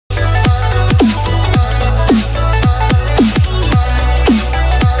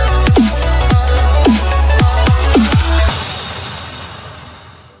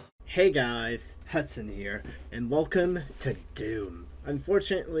Hey guys, Hudson here, and welcome to Doom.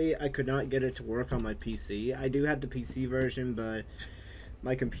 Unfortunately, I could not get it to work on my PC. I do have the PC version, but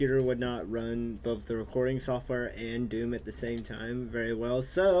my computer would not run both the recording software and Doom at the same time very well,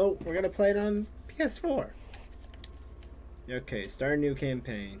 so we're going to play it on PS4. Okay, start a new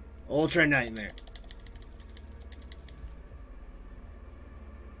campaign. Ultra Nightmare.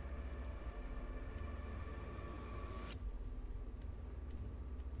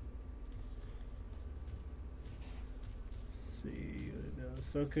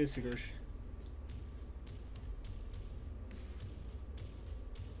 Okay, Sigosh.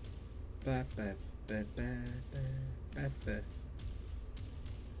 Ba ba ba ba ba ba.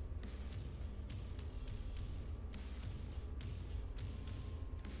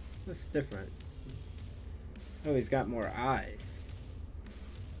 What's different? Oh, he's got more eyes.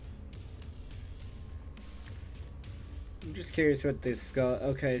 I'm just curious what this skull.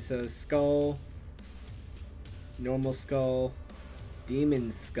 Okay, so skull, normal skull,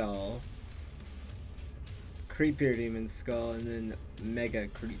 demon skull, creepier demon skull, and then mega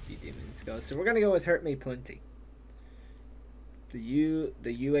creepy demon skull. So we're gonna go with Hurt Me Plenty. The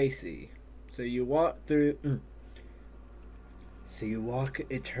UAC. So you walk through. So you walk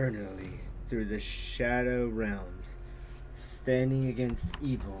eternally through the shadow realms, standing against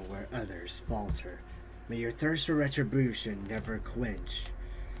evil where others falter. May your thirst for retribution never quench.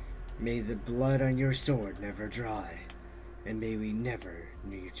 May the blood on your sword never dry. And may we never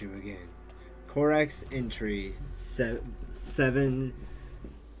need you again. Corax entry 7:17.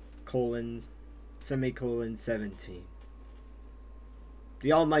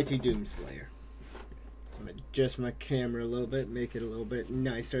 The Almighty Doomslayer. I'm gonna adjust my camera a little bit, make it a little bit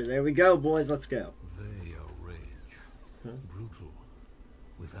nicer. There we go, boys, let's go. They are rage, brutal,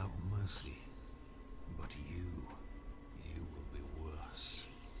 without mercy. But you will be worse.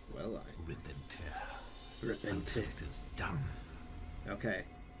 Well, Rip and tear. Rip and tear. It is done. Okay.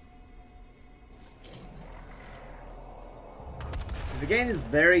 The game is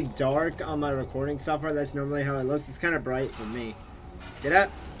very dark on my recording software. That's normally how it looks. It's kind of bright for me. Get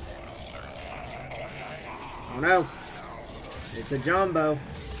up. Oh no. It's a jumbo.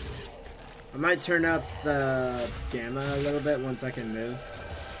 I might turn up the gamma a little bit once I can move.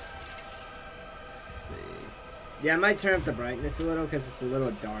 Let's see. Yeah, I might turn up the brightness a little because it's a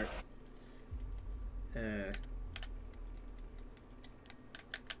little dark.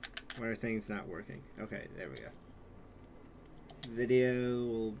 Why are things not working? Okay, there we go.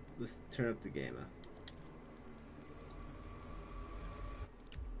 Video, let's turn up the gamma.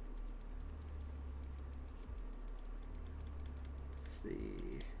 Let's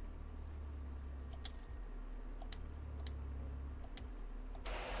see.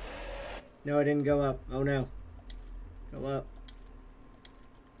 No, it didn't go up. Oh no. Go up.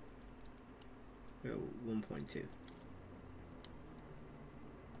 Go 1.2.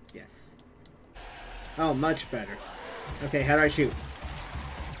 Yes. Oh, much better. Okay, how do I shoot?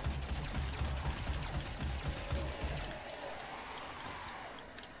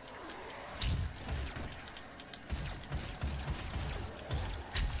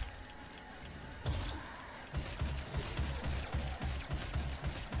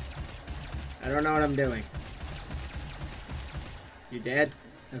 I don't know what I'm doing. You dead?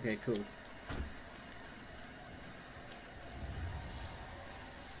 Okay, cool.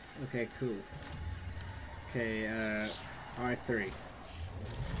 Okay, cool. Okay, R3.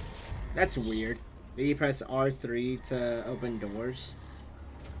 That's weird. Do you press R3 to open doors?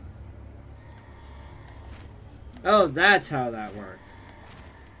 Oh, that's how that works.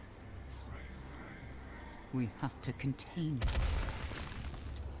 We have to contain this.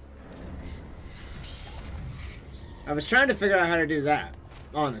 I was trying to figure out how to do that.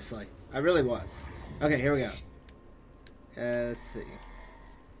 Honestly. I really was. Okay, here we go. Let's see.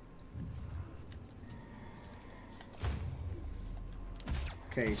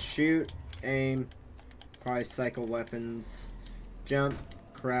 Okay, shoot, aim, probably cycle weapons, jump,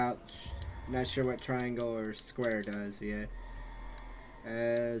 crouch, not sure what triangle or square does yet.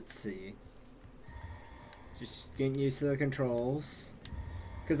 Let's see. Just getting used to the controls.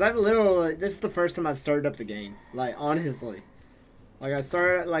 Because I've literally, this is the first time I've started up the game. Like, honestly. Like,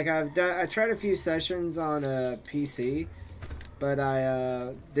 I tried a few sessions on a PC. But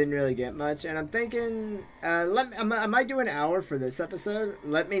I didn't really get much, and I'm thinking, I might do an hour for this episode.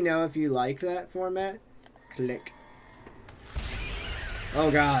 Let me know if you like that format. Click. Oh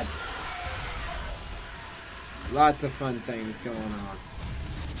god. Lots of fun things going on.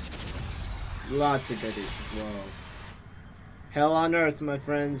 Lots of goodies. Whoa. Hell on Earth, my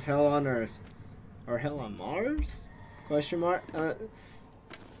friends. Hell on Earth. Or hell on Mars? Question mark?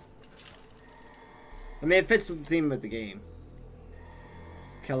 I mean, it fits with the theme of the game.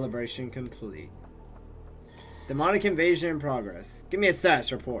 Calibration complete. Demonic invasion in progress. Give me a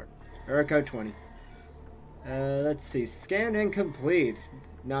status report. Error code 20. Let's see. Scan incomplete.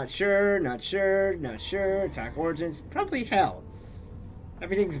 Not sure, not sure, not sure. Attack origins. Probably hell.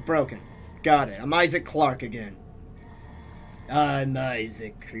 Everything's broken. Got it. I'm Isaac Clarke again. I'm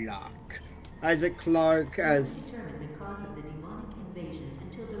Isaac Clarke. Isaac Clarke as... determine the cause of the demonic invasion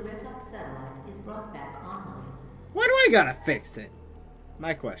until the Resop satellite is brought back online. Why do I gotta fix it?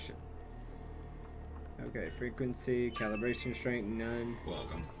 My question. Okay, frequency, calibration strength, none.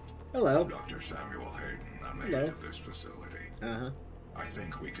 Welcome. Hello. I'm Dr. Samuel Hayden. I'm the Hello. head of this facility. Uh-huh. I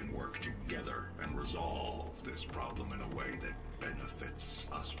think we can work together and resolve this problem in a way that benefits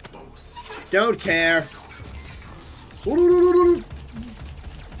us both. Don't care.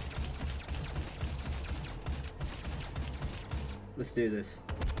 Let's do this.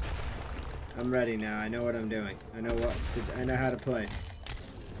 I'm ready now. I know what I'm doing. I know how to play.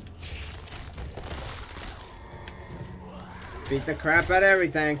 Beat the crap out of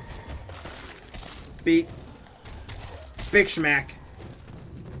everything. Beat. Big schmack.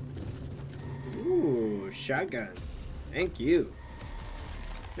 Ooh, shotgun. Thank you.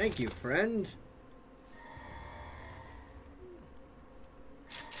 Thank you, friend.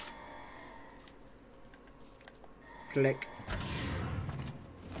 Click.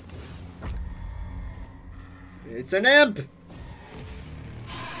 It's an imp!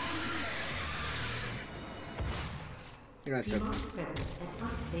 You're not Demonic presence at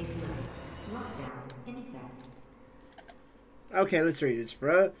unsafe levels. Lockdown in effect. Okay, let's read this.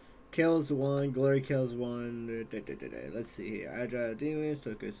 Fra kills one, Glory kills one. Let's see here. Agile demons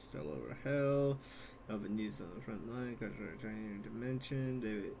took us still over hell. Often used on the front line, because they're trying to dimension.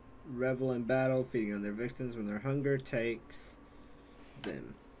 They revel in battle, feeding on their victims when their hunger takes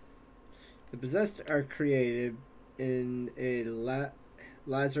them. The possessed are created in a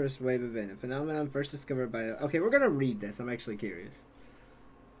Lazarus wave event, a phenomenon first discovered by... Okay, we're gonna read this. I'm actually curious.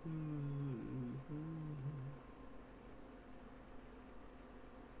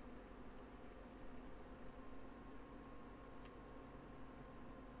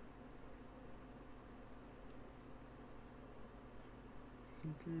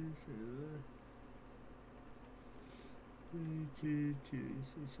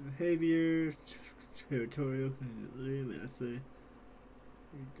 Behavior, territorial, massive.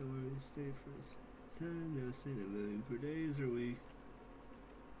 Don't stay for time. Now stay a million per days or week.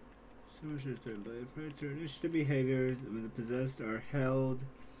 Social threat by threats or initiative behaviors when the possessed are held.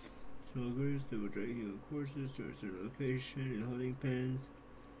 Smugglers, they will drag human corpses to a certain location in holding pens.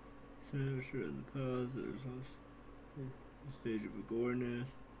 Sandwich on the pause. There's also the stage of a gornet.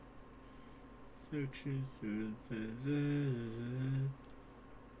 Sections through the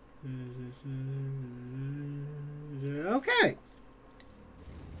okay.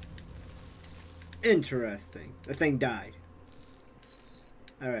 Interesting. The thing died.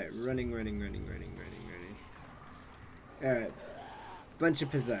 Alright, running. Alright. Bunch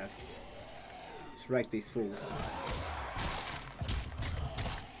of possessed. Let's wreck these fools.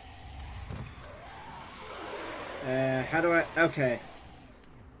 How do I... Okay.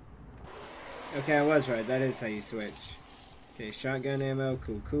 Okay, I was right. That is how you switch. Okay, shotgun ammo.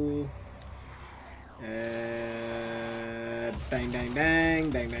 Cool. Bang.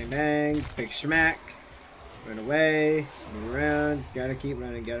 Big schmack. Run away. Move around. Gotta keep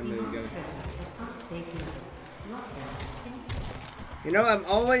running. Gotta move. You know, I'm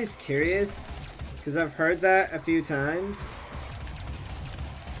always curious, because I've heard that a few times.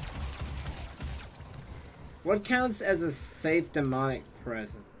 What counts as a safe demonic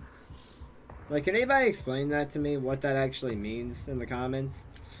presence? Like, can anybody explain that to me, what that actually means in the comments?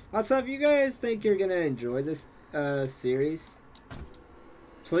 Also, if you guys think you're gonna enjoy this series,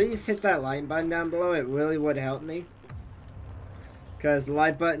 please hit that like button down below. It really would help me, because the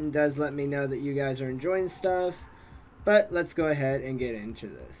like button does let me know that you guys are enjoying stuff. But let's go ahead and get into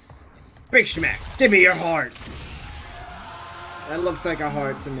this. Big schmack, give me your heart. That looked like a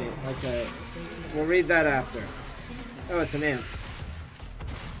heart to me. Okay, we'll read that after. Oh, it's an imp.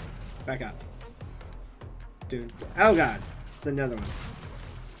 Back up. Dude. Oh god, it's another one.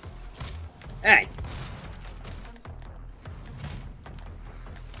 Hey!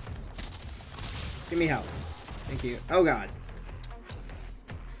 Give me help. Thank you. Oh god.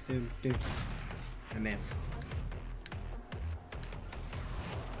 Dude. I missed.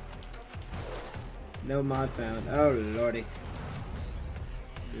 No mod found. Oh lordy.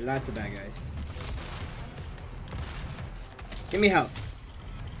 Lots of bad guys. Give me help.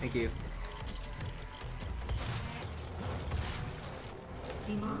 Thank you.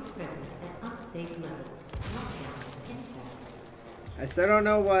 Demonic presence at unsafe levels. Lockdown in effect. I still don't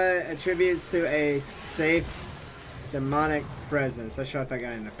know what attributes to a safe demonic presence. I shot that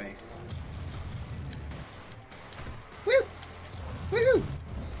guy in the face. Woo! Woohoo!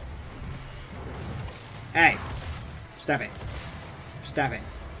 Hey! Stop it. Stop it.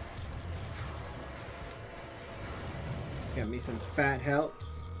 Got me some fat health.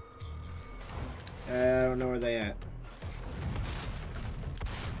 I don't know where they at.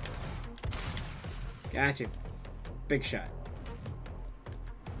 Gotcha. Big shot.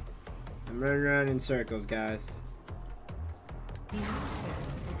 I'm running around in circles, guys. Demonic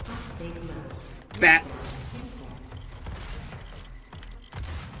presence at unsafe levels. Bat!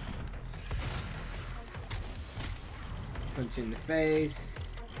 Punch in the face.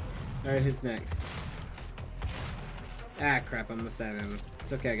 Alright, who's next? Ah, crap, I must have him.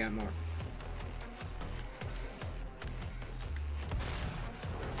 It's okay, I got more.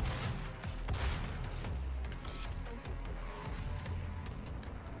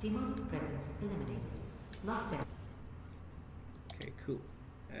 Demonic presence eliminated. Lockdown. Okay, cool.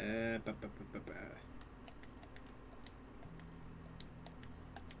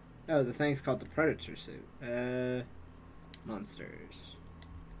 Oh, the thing's called the Predator suit. Monsters.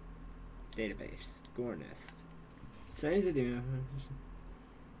 Database. Gore nest. Signs of demon.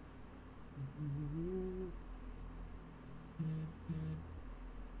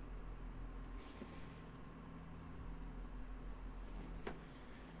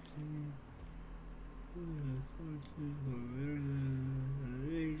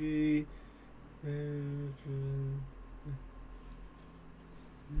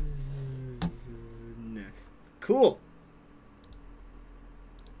 Cool.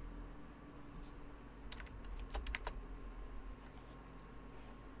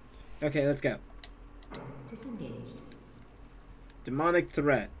 Okay, let's go. Disengaged. Demonic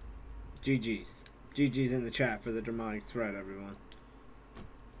threat. GG's. GG's in the chat for the demonic threat, everyone.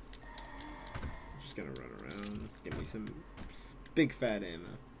 Just gonna run around. Give me some big fat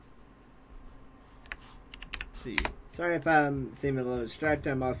ammo. Let's see. Sorry if I'm seeming a little distracted.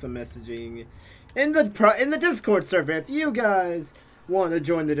 I'm also messaging in the Discord server. If you guys want to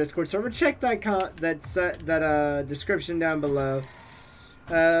join the Discord server, check that description down below.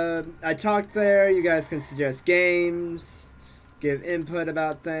 I talk there. You guys can suggest games, give input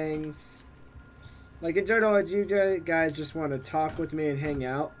about things. Like in general, if you guys just want to talk with me and hang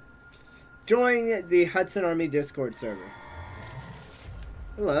out, join the Hudson Army Discord server.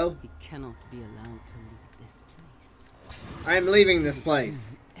 Hello. We cannot be allowed to leave this place. I am leaving this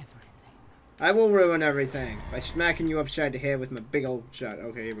place. Everything. I will ruin everything by smacking you upside the head with my big old shot.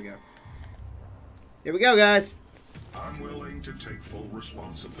 Okay, here we go. Here we go, guys. I'm willing to take full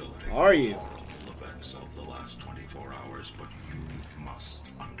responsibility Are you? for the horrible events of the last 24 hours, but you must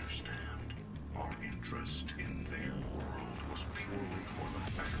understand. Our interest in their world was purely for the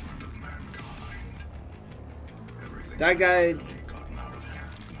betterment of mankind. Everything That guy... has gotten out of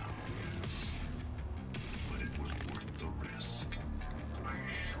hand now, yes. But it was worth the risk, I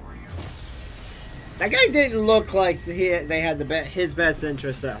assure you. That guy didn't look like they had his best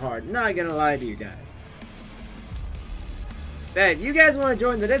interests at heart. Not gonna lie to you guys. Hey, if you guys want to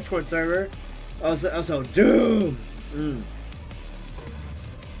join the Discord server, also Doom.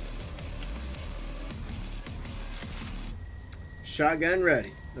 Shotgun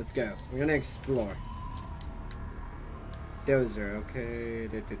ready. Let's go. We're gonna explore. Dozer, okay.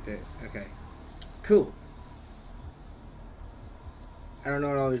 Okay. Cool. I don't know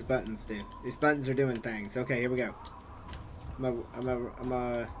what all these buttons do. These buttons are doing things. Okay, here we go. I'm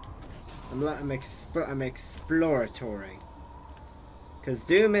exploratory. Because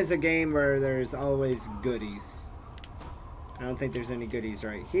Doom is a game where there's always goodies. I don't think there's any goodies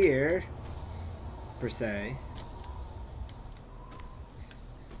right here, per se.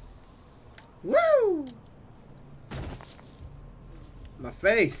 Woo! My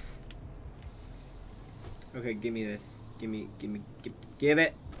face. Okay, give me this. Give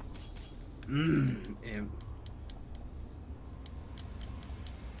it.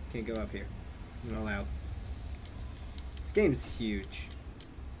 Can't go up here. I'm not allowed. This game's huge.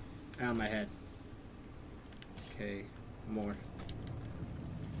 Out of my head. Okay, more.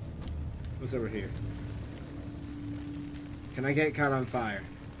 What's over here? Can I get caught on fire?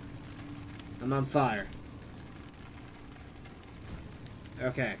 I'm on fire.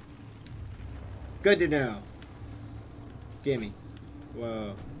 Okay. Good to know. Gimme.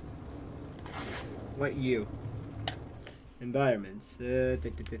 Whoa. What you? Environments.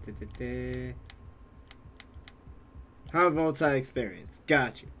 High voltage experience.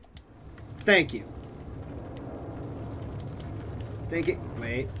 Got you. Thank you. Think it.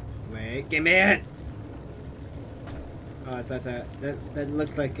 Wait. Give me it. Oh, I thought that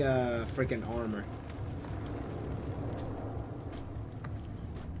looked like freaking armor.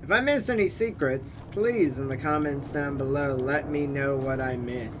 If I miss any secrets, please in the comments down below let me know what I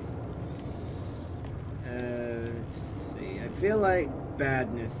miss. Let's see. I feel like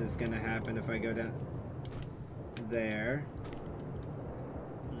badness is gonna happen if I go down there.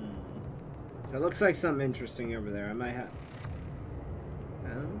 It looks like something interesting over there. I might have.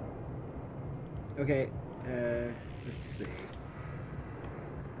 Okay. Let's see.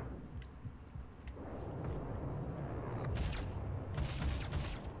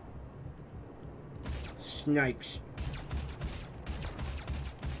 Snipes.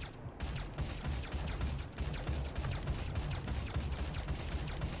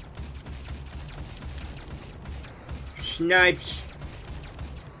 Snipes.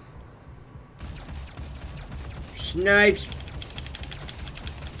 Snipes.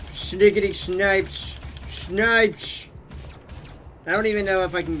 Snickety snipes. Snipes. I don't even know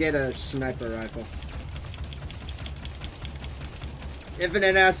if I can get a sniper rifle.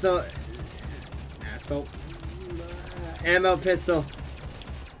 Infinite assault. Ammo pistol.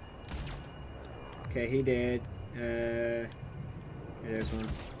 Okay, he did. There's one.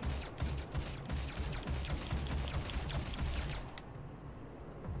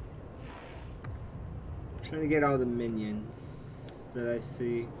 Trying to get all the minions that I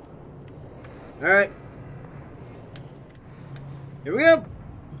see. Alright. Here we go.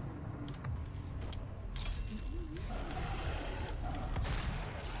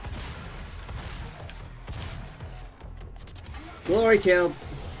 Glory kill.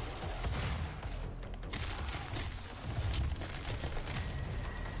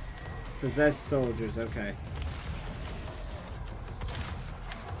 Possessed soldiers, okay.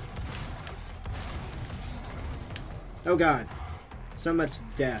 Oh god. So much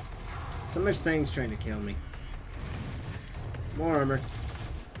death. So much things trying to kill me. More armor.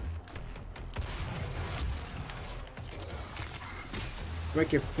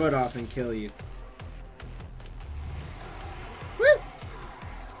 Break your foot off and kill you. Woo!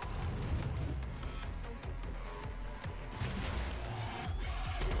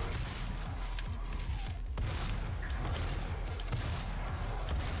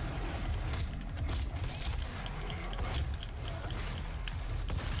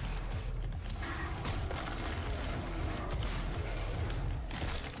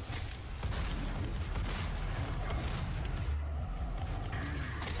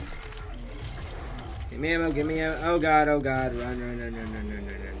 Give me ammo, give me ammo. Oh god, oh god. Run, run, run, run, run, run,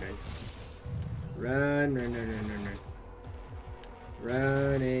 run, run. Run, run, run, run, run, run.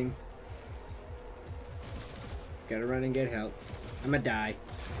 Running. Gotta run and get help. I'm gonna die.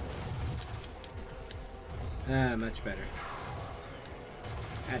 Ah, much better.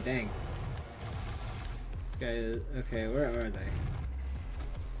 God dang. This guy is... Okay, where are they?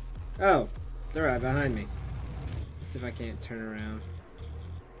 Oh, they're right behind me. Let's see if I can't turn around.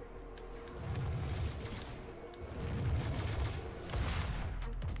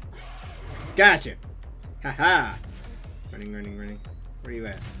 Gotcha! Haha! Running, running, running. Where are you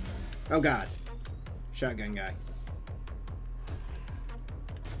at? Oh god. Shotgun guy.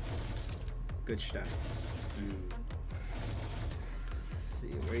 Good stuff. Let's see,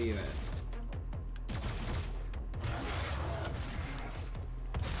 where are you at?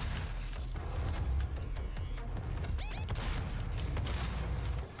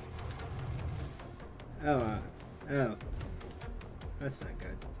 Oh. That's not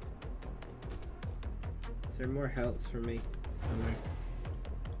good. Is there more health for me somewhere?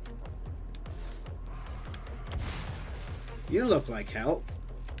 You look like health.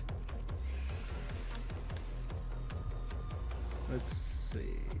 Let's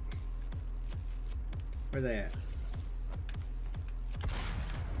see. Where they at?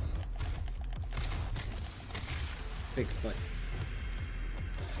 Bigfoot.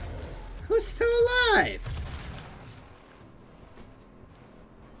 Who's still alive?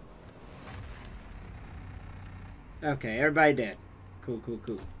 Okay, everybody dead. Cool, cool,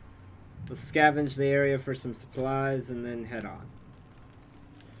 cool. We'll scavenge the area for some supplies and then head on.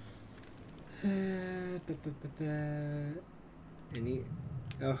 Any...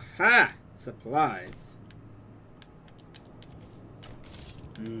 Oh, ha! Supplies.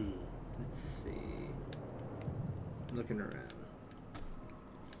 Let's see. Looking around.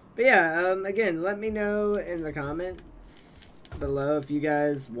 But yeah, again, let me know in the comments below if you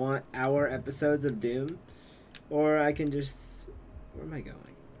guys want our episodes of Doom. Or I can just... Where am I going?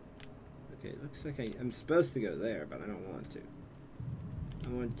 Okay, it looks like I'm supposed to go there, but I don't want to. I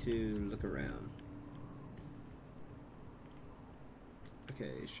want to look around.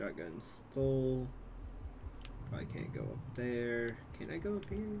 Okay, shotgun stole. Probably can't go up there. Can I go up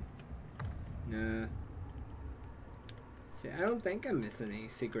here? Nah. See, I don't think I'm missing any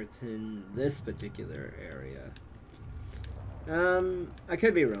secrets in this particular area. I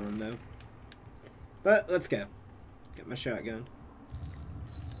could be wrong though. But let's go. Get my shotgun.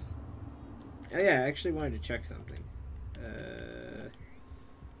 Oh yeah, I actually wanted to check something. I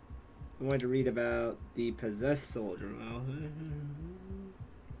wanted to read about the possessed soldier. Well,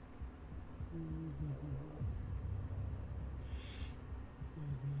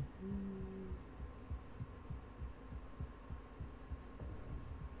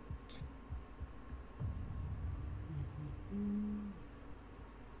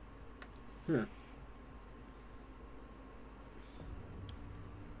 huh.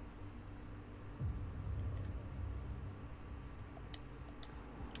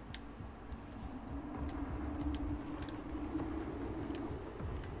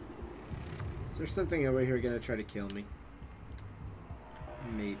 Is there something over here gonna try to kill me?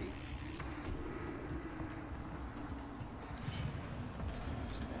 Maybe.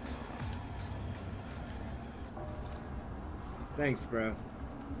 Thanks, bro.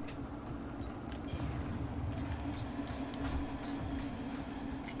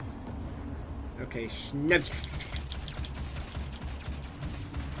 Okay, snip.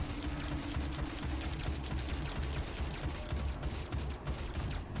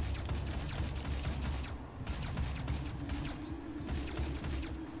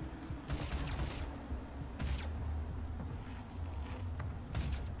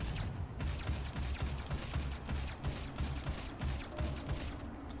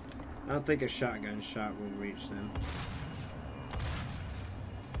 I don't think a shotgun shot will reach them.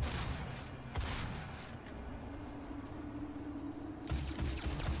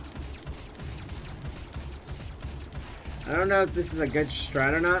 I don't know if this is a good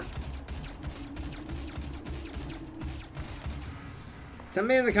strat or not. Tell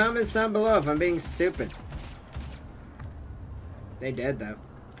me in the comments down below if I'm being stupid. They dead though.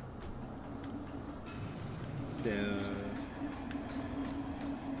 So...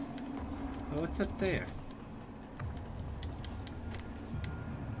 oh, what's up there?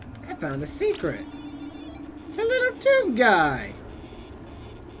 I found a secret. It's a little tube guy.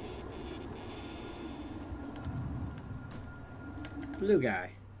 Blue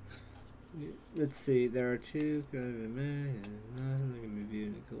guy. Let's see. There are two.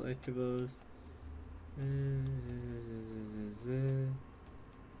 Reviewing the collectibles. Blue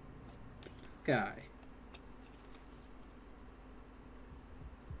guy.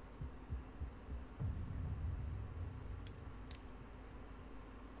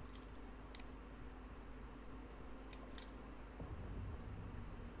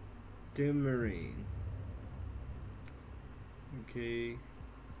 Doom Marine. Okay.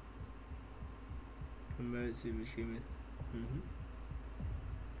 Combat superhuman.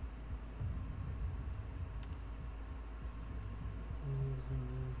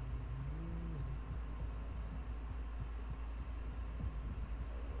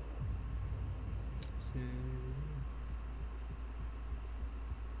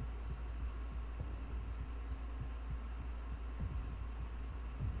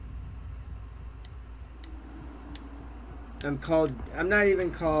 I'm not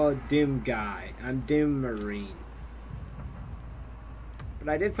even called Doom Guy. I'm Doom Marine. But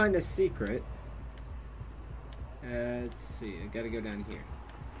I did find a secret. Let's see. I gotta go down here.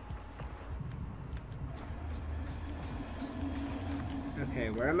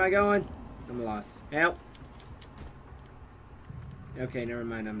 Okay, where am I going? I'm lost. Help! Okay, never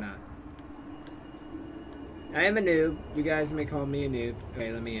mind. I'm not. I am a noob. You guys may call me a noob.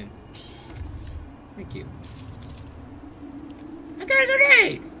 Okay, let me in. Thank you. I got a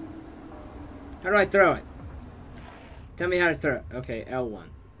grenade! How do I throw it? Tell me how to throw it. Okay, L1.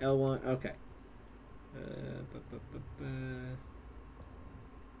 L1, okay. Let's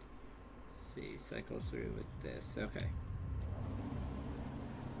see, cycle through with this. Okay.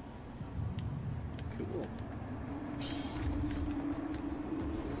 Cool. Let's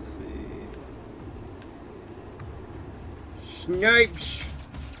see. Snipes!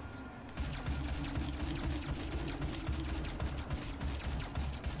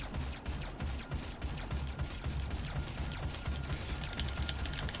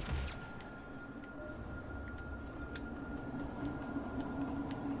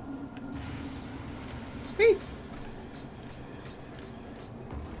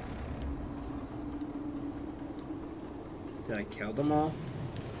 Did I kill them all?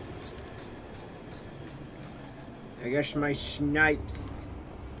 I guess my snipes.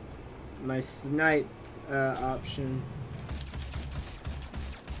 My snipe option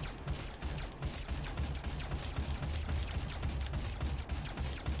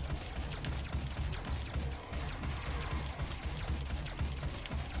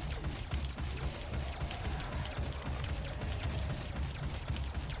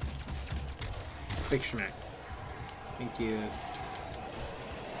Big smack. Thank you.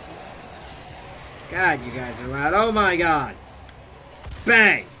 God, you guys are loud. Oh my god.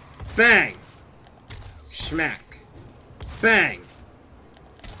 Bang! Bang! Smack. Bang!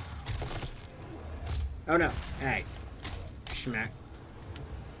 Oh no. Hey. Smack.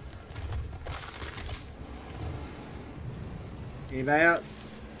 Anybody else?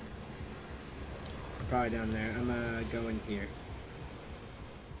 Probably down there. I'm gonna go in here.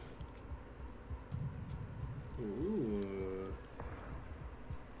 Ooh.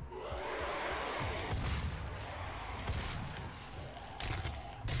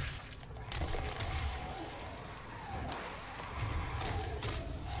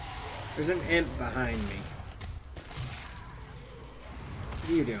 There's an imp behind me. What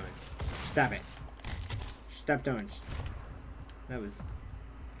are you doing? Stop it. Stop doing it. That was...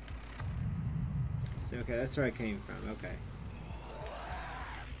 So, okay, that's where I came from. Okay.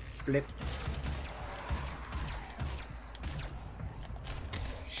 Flip.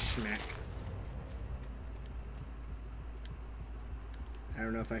 Smack. I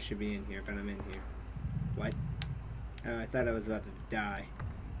don't know if I should be in here, but I'm in here. What? Oh, I thought I was about to die.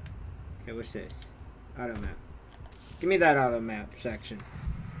 Okay, what's this? Auto map. Give me that auto map section.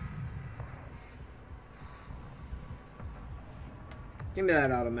 Give me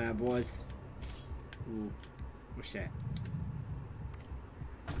that auto map, boys. Ooh. What's that?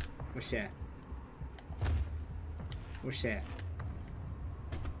 What's that? What's that?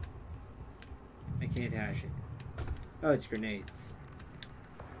 I can't hash it. Oh, it's grenades.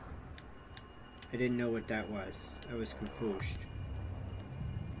 I didn't know what that was. I was confused.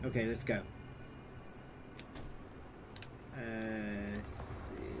 Okay, let's go. Let's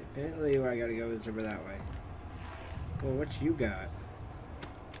see. Apparently where I gotta go is over that way. Well, what you got?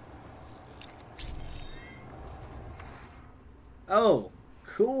 Oh,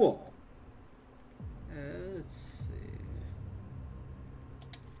 cool. Let's see.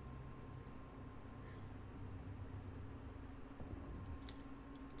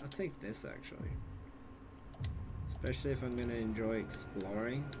 I'll take this actually. Especially if I'm gonna enjoy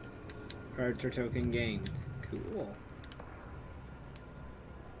exploring. Character token gained. Cool.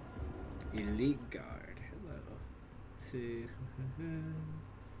 Elite guard. Hello. Let's see.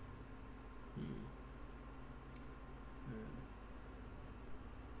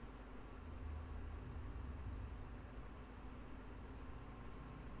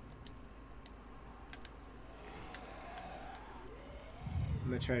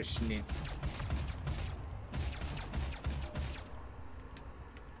 I'm gonna try to snip.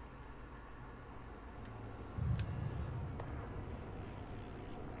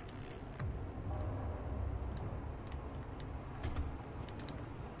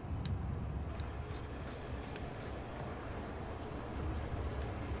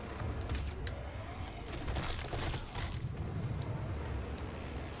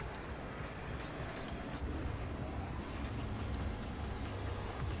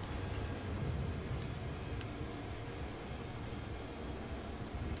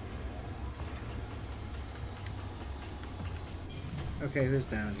 Okay, who's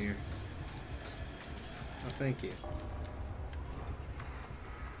down here? Oh, thank you.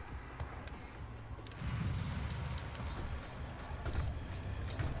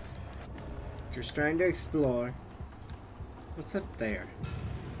 Just trying to explore. What's up there?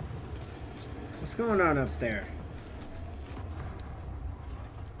 What's going on up there?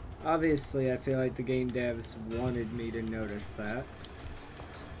 Obviously, I feel like the game devs wanted me to notice that.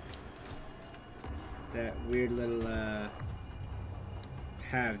 That weird little,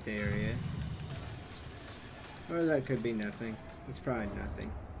 halved area. Or that could be nothing. It's probably nothing.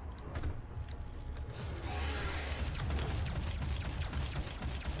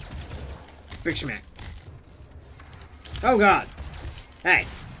 Big smack. Oh god! Hey!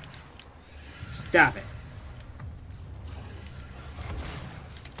 Stop it.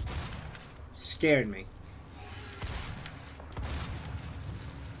 Scared me.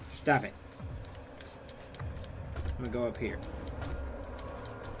 Stop it. I'm gonna go up here.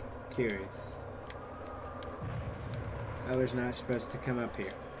 Curious. I was not supposed to come up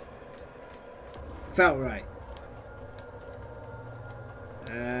here. Felt right.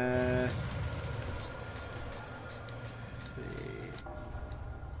 Let's see.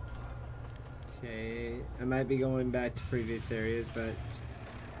 Okay, I might be going back to previous areas, but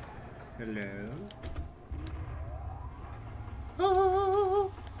hello.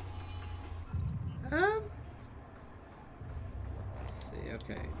 Oh. Let's see.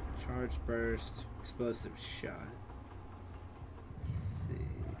 Okay. Charge burst, explosive shot. Let's see.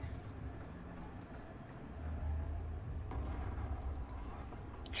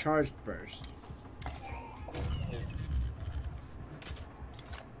 Charged burst.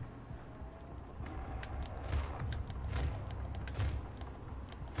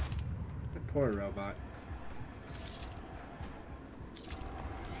 Poor robot.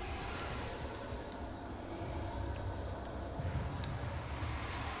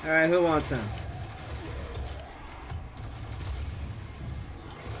 Alright, who wants some?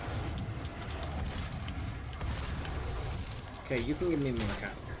 Okay, you can give me more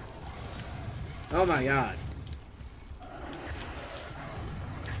copper. Oh my god.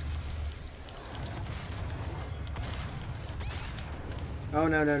 Oh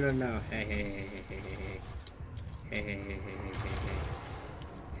no no no no. Hey hey hey hey hey hey hey hey hey hey hey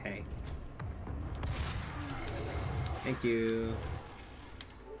hey hey. Thank you.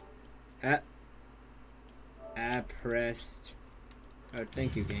 Pressed. Oh,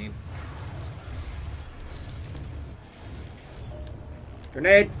 thank you, game.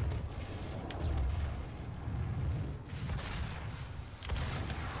 Grenade!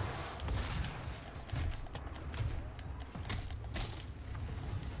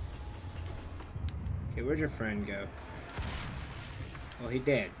 Okay, where'd your friend go? Well, he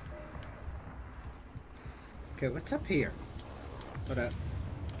did. Okay, what's up here? What up?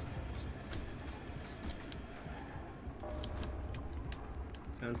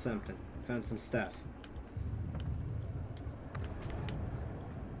 Found something. Found some stuff.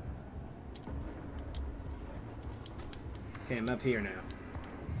 Okay, I'm up here now.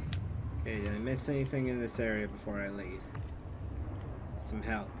 Okay, did I miss anything in this area before I leave? Some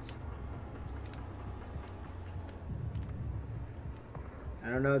health. I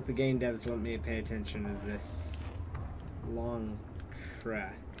don't know if the game devs want me to pay attention to this long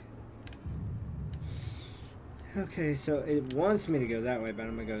track. Okay, so it wants me to go that way, but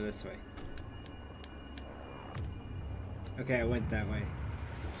I'm gonna go this way. Okay, I went that way.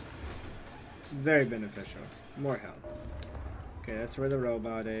 Very beneficial. More health. Okay, that's where the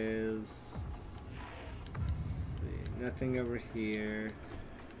robot is. Let's see, nothing over here.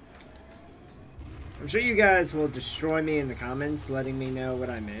 I'm sure you guys will destroy me in the comments, letting me know what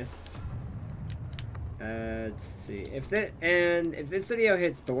I missed. Let's see. If this video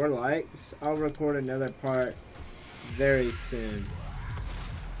hits 4 likes, I'll record another part very soon.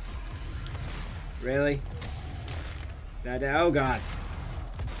 Really? Oh god.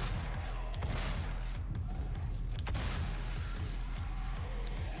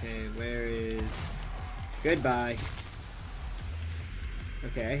 Okay, where is... Goodbye.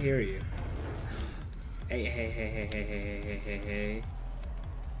 Okay, I hear you. Hey, hey, hey, hey, hey, hey, hey, hey, hey.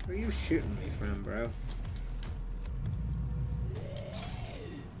 Where are you shooting me from, bro?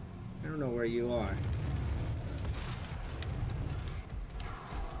 I don't know where you are.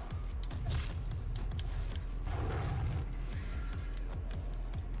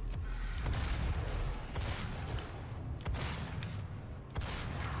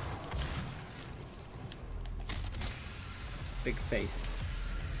 Big face.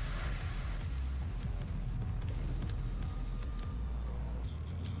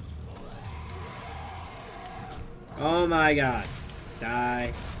 Oh my god.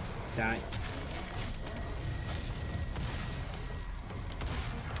 Die. Die.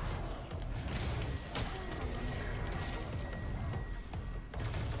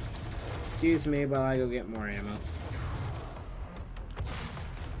 Excuse me while I go get more ammo.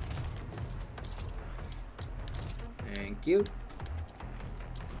 Thank you.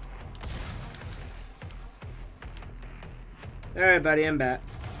 Alright, buddy, I'm back.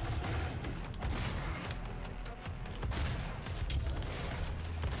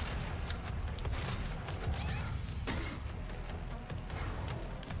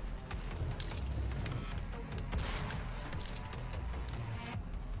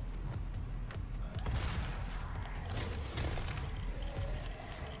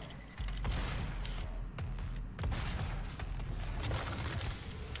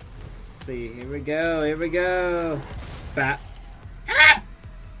 See, here we go, here we go. Bap. Ah!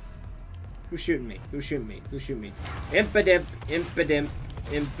 Who's shooting me? Who's shooting me? Who's shooting me? Impidimp, impidimp,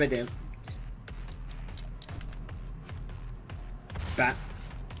 impidimp. Bap,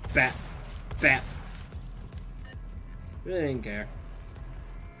 bap, bap. Really didn't care.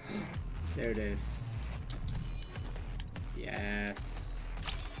 There it is. Yes.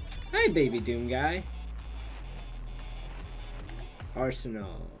 Hi, baby Doom guy.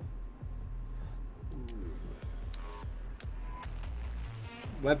 Arsenal.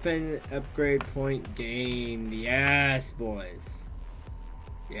 Weapon upgrade point gained. Yes, boys.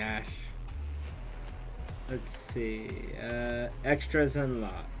 Yes. Let's see. Extras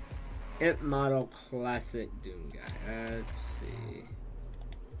unlocked. Imp model classic Doom guy. Let's see.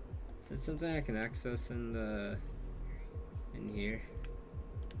 Is that something I can access in here?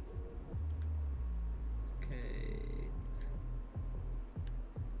 Okay.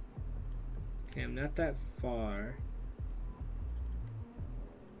 Okay, I'm not that far.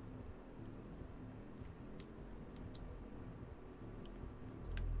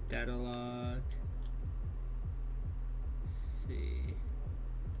 Data log. Let's see.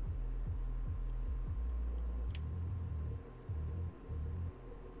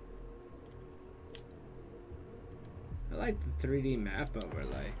 I like the 3D map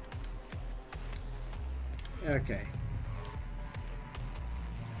overlay. Okay.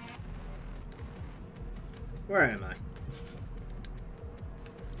 Where am I?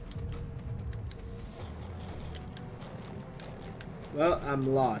 Well,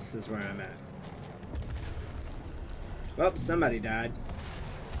 I'm lost is where I'm at. Well, somebody died.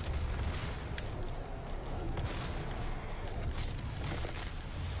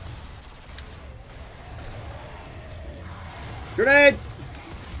 Grenade!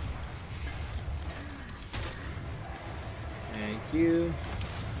 Thank you.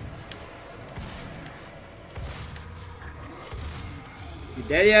 You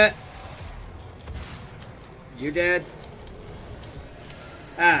dead yet? You dead?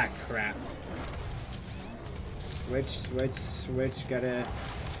 Ah, crap. Switch, gotta...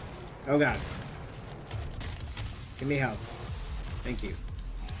 Oh, God. Give me help. Thank you.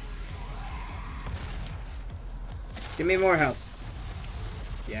 Give me more help.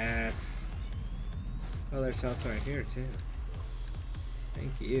 Yes. Oh, there's health right here, too.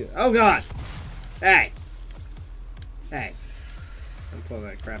 Thank you. Oh, God! Hey! Hey. Don't pull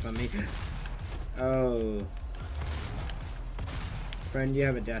that crap on me. Oh. Friend, you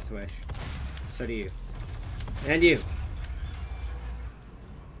have a death wish. So do you. And you.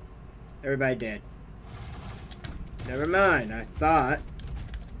 Everybody dead. Never mind, I thought.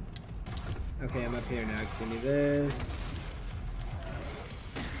 Okay, I'm up here now. Give me this.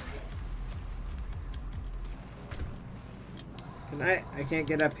 Can I can't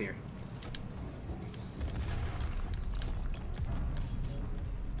get up here.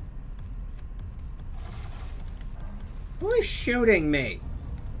 Who is shooting me?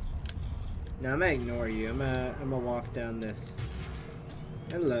 No, I'm gonna ignore you. I'm gonna walk down this.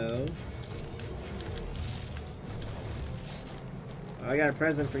 Hello. Oh, I got a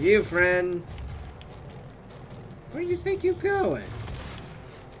present for you, friend. Where do you think you're going?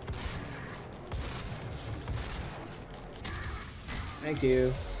 Thank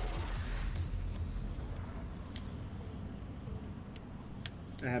you.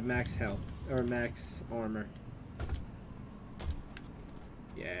 I have max health, or max armor.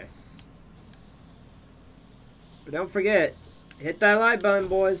 Yes. But don't forget, hit that like button,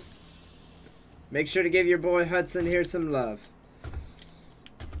 boys. Make sure to give your boy Hudson here some love.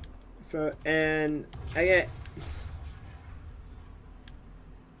 And I get...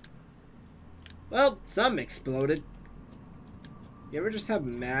 Well, some exploded. You ever just have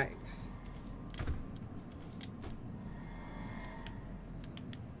max?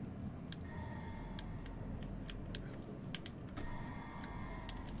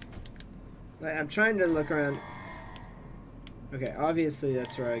 Like, I'm trying to look around. Okay, obviously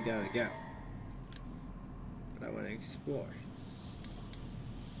that's where I gotta go. But I want to explore.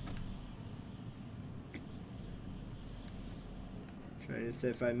 Trying to see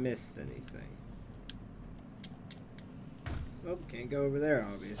if I missed anything. Oh, can't go over there,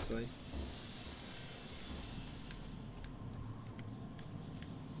 obviously.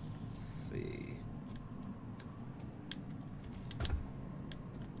 Let's see.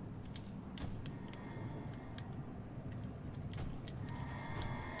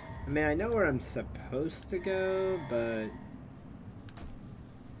 I mean, I know where I'm supposed to go, but...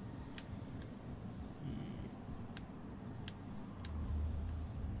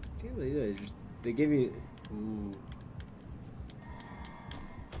 See what they do, they give you... Ooh.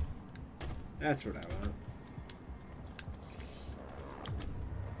 That's what I want.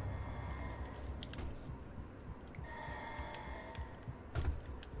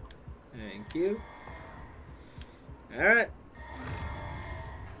 Thank you. Alright.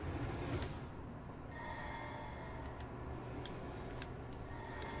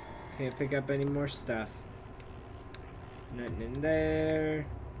 Can't pick up any more stuff. Nothing in there.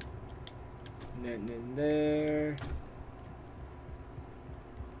 Nothing in there.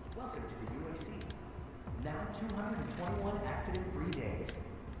 Welcome to the UAC. Now 221 accident-free days.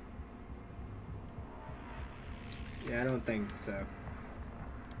 Yeah, I don't think so.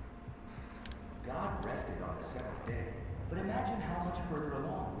 God rested on the seventh day, but imagine how much further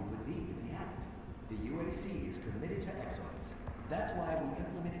along we would be if he hadn't. The UAC is committed to excellence. That's why we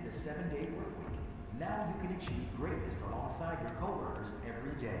implemented the 7-day work week. Now you can achieve greatness alongside your coworkers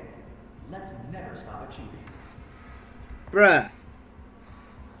every day. Let's never stop achieving. Bruh.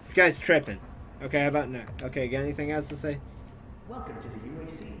 This guy's tripping. Okay, how about now? Okay, got anything else to say? Welcome to the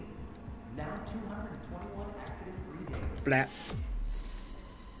UAC. Now 221 accident-free days. Flap.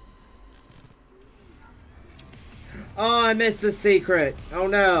 Oh, I missed the secret. Oh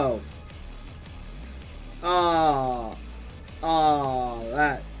no. Oh. Oh,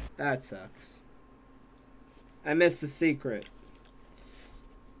 that sucks. I missed the secret.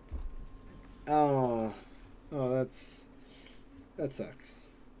 Oh. Oh, that sucks.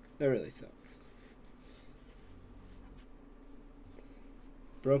 That really sucks.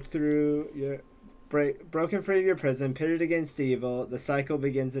 Broken free of your prison, pitted against evil, the cycle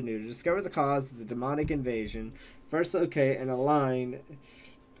begins anew. To discover the cause of the demonic invasion, first locate and align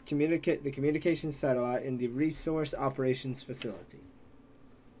the communication satellite in the resource operations facility.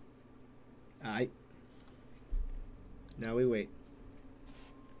 Alright. Now we wait.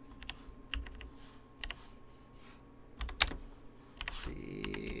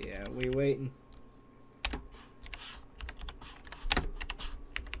 Yeah, we waiting.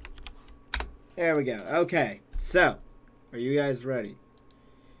 There we go. Okay, so, are you guys ready?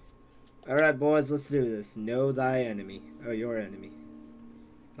 Alright, boys, let's do this. Know thy enemy. Oh, your enemy.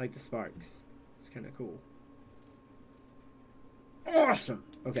 Like the sparks. It's kind of cool. Awesome!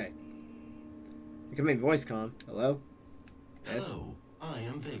 Okay. Becoming voice comm. Hello? Yes? Hello, I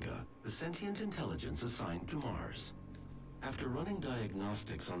am Vega, the sentient intelligence assigned to Mars. After running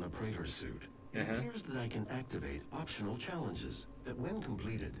diagnostics on the Praetor suit, it appears that I can activate optional challenges that, when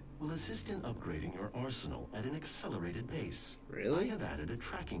completed, will assist in upgrading your arsenal at an accelerated pace. Really? I have added a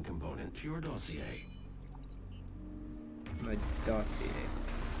tracking component to your dossier. My dossier.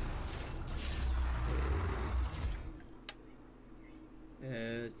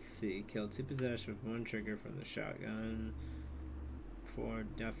 Let's see. Kill 2 possessed with 1 trigger from the shotgun. 4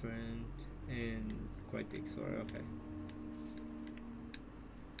 different and quite the explorer. Okay.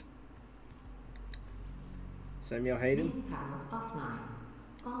 Samuel Hayden? Main power offline.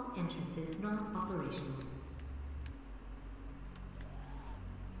 All entrances non-operational.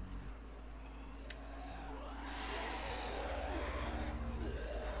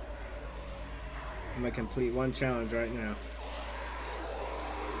 I'm gonna complete 1 challenge right now.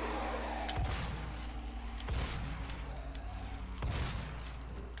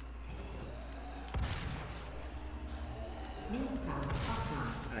 Main power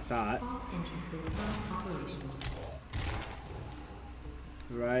offline. I thought. All entrances non-operational.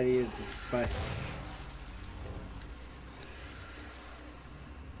 Variety is the spy.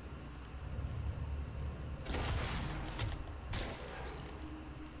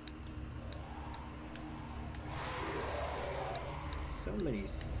 So many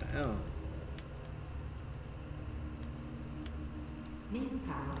sounds. Main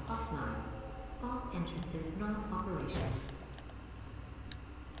power offline. All entrances non-operational.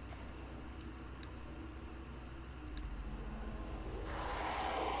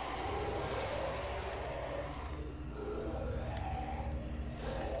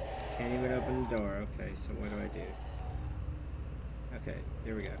 Can't even open the door. Okay, so what do I do? Okay,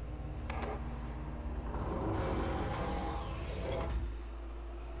 here we go.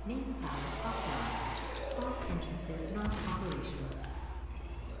 Main power offline. All entrances non-operational.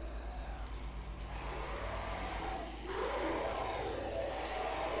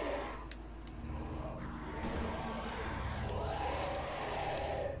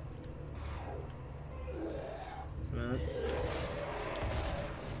 Come on.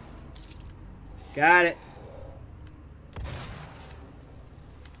 Got it.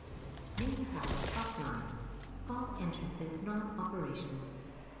 Main power offline. All entrances non-operational.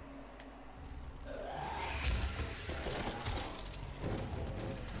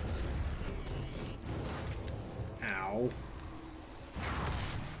 Ow.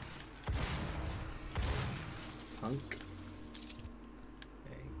 Punk.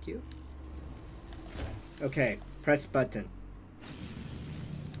 Thank you. Okay, press button.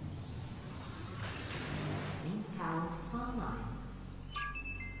 Main power online.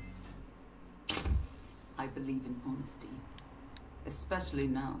 I believe in honesty, especially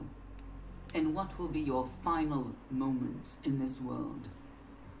now, in what will be your final moments in this world.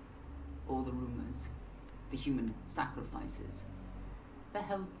 All the rumors, the human sacrifices, the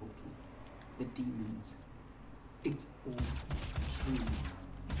hell portal, the demons. It's all true.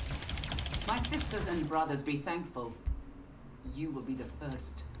 My sisters and brothers, be thankful. You will be the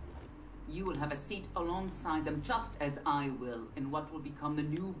first. You will have a seat alongside them, just as I will, in what will become the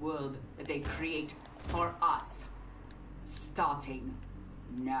new world that they create for us. Starting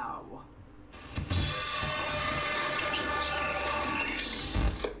now.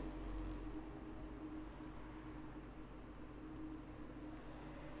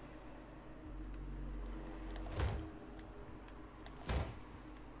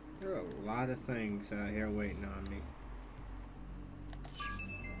 lot of things out here waiting on me.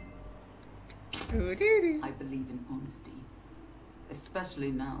 I believe in honesty, especially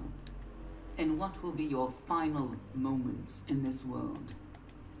now, in what will be your final moments in this world.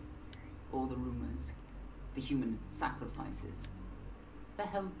 All the rumors, the human sacrifices, the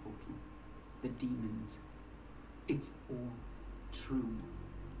hell portal, the demons. It's all true.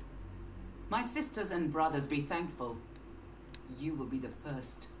 My sisters and brothers, be thankful. You will be the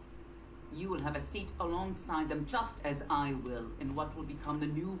first. You will have a seat alongside them, just as I will, in what will become the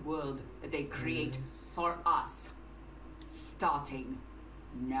new world that they create for us. Starting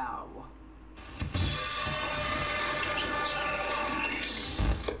now.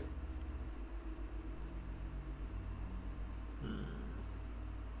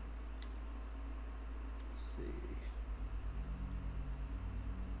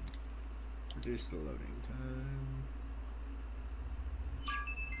 Reduce the loading time.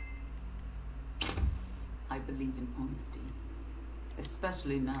 I believe in honesty,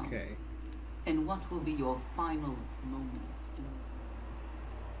 especially now. Okay. And what will be your final moments in this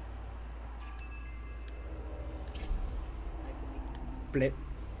world? I believe in honesty, Blip.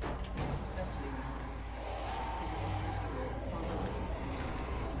 especially now. And what will be your final moments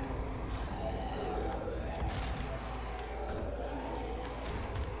in this world?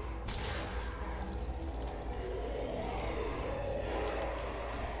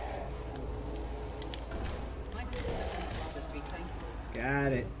 My sisters and brothers, be thankful.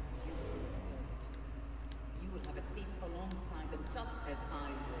 Got it. You will have a seat alongside them, just as I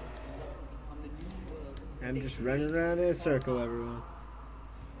will, in what will become the new world. I'm they just running create around in a for circle, us. everyone.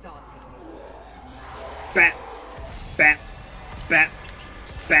 Starting. Bam! Bam! Bam!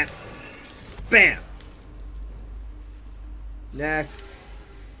 Bam! Bam! Next.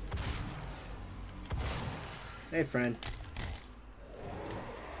 Hey, friend.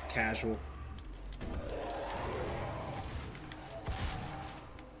 Casual.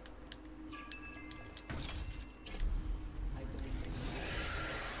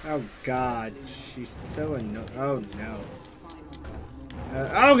 Oh God, she's so annoying. Oh no.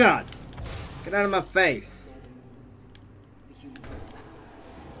 Oh God! Get out of my face!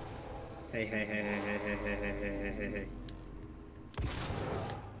 Hey, hey, hey, hey, hey, hey, hey, hey, hey, hey, hey, hey.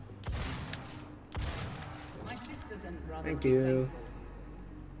 My sisters and brothers, Thank be you. thankful.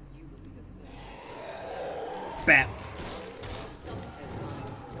 You will be the first. Bam! Just as I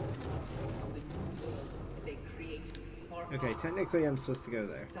will, the new world that they create for Okay, us. technically I'm supposed to go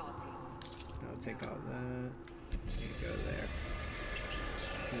there. Starting. I'll take all that. And go there.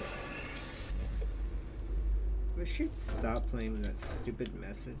 Wish you'd stop playing with that stupid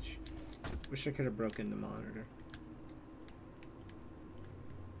message. Wish I could have broken the monitor.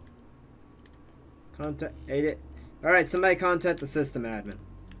 Contact it. Alright, somebody contact the system admin.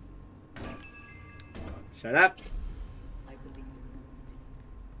 Shut up! I believe in honesty,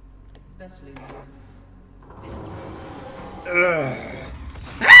 especially now. Ugh.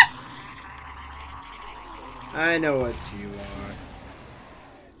 I know what you are.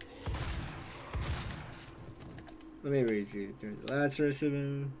 Let me read you. During the last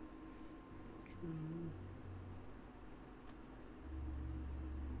recipe.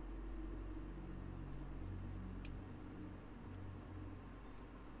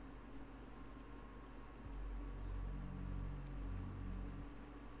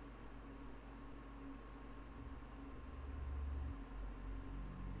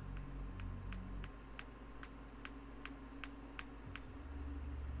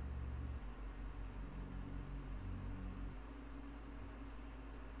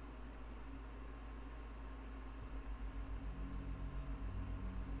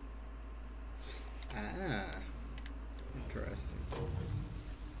 Ah, interesting.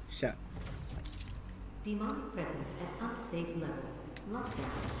 Shut. Demonic presence at unsafe levels.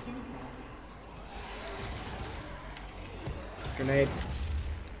 Lockdown in effect. Grenade.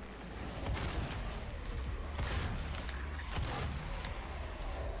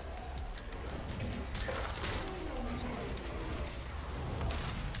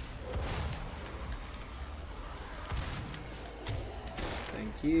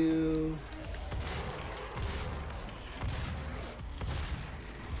 Thank you.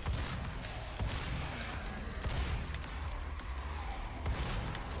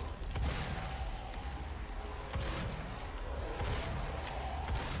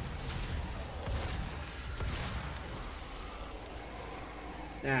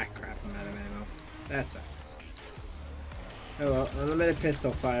 Ah, crap, I'm out of ammo. That sucks. Oh well, unlimited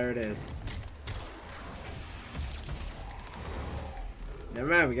pistol fire it is. Never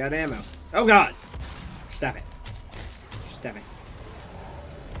mind, we got ammo. Oh God! Stop it. Stop it.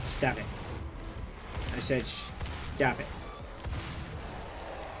 Stop it. said stop it.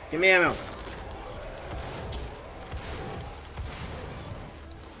 Give me ammo.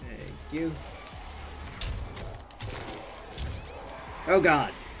 Thank you. Oh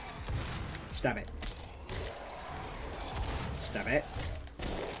god. Stop it. Stop it.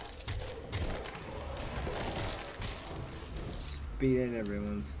 Beating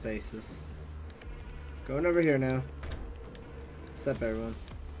everyone's faces. Going over here now. What's up, everyone?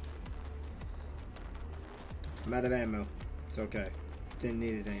 I'm out of ammo. It's okay. Didn't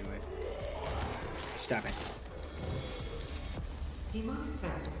need it anyway. Stop it. Demonic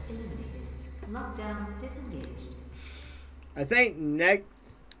presence eliminated. Lockdown disengaged. I think next...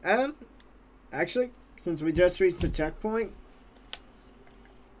 actually, since we just reached the checkpoint,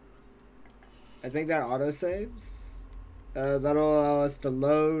 I think that autosaves. That'll allow us to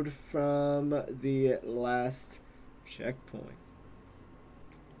load from the last checkpoint.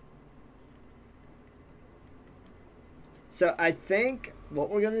 So I think what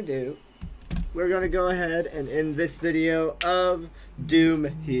we're going to do, we're going to go ahead and end this video of Doom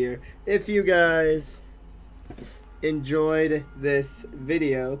here. If you guys enjoyed this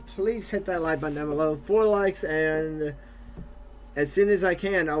video, please hit that like button down below. 4 likes, and as soon as I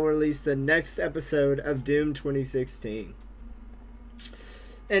can, I'll release the next episode of Doom 2016.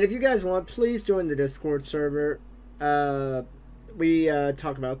 And if you guys want, please join the Discord server. We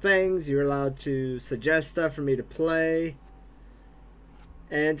talk about things. You're allowed to suggest stuff for me to play.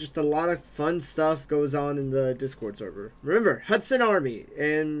 And just a lot of fun stuff goes on in the Discord server. Remember, Hudson Army.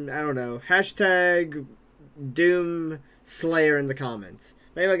 And, I don't know, hashtag Doom Slayer in the comments.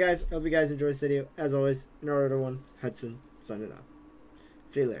 But anyway, guys, hope you guys enjoyed this video. As always, another one, Hudson, signing off.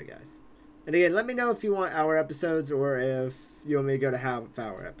 See you later, guys. And again, let me know if you want hour episodes or if you want me to go to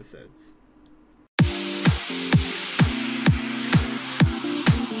half-hour episodes.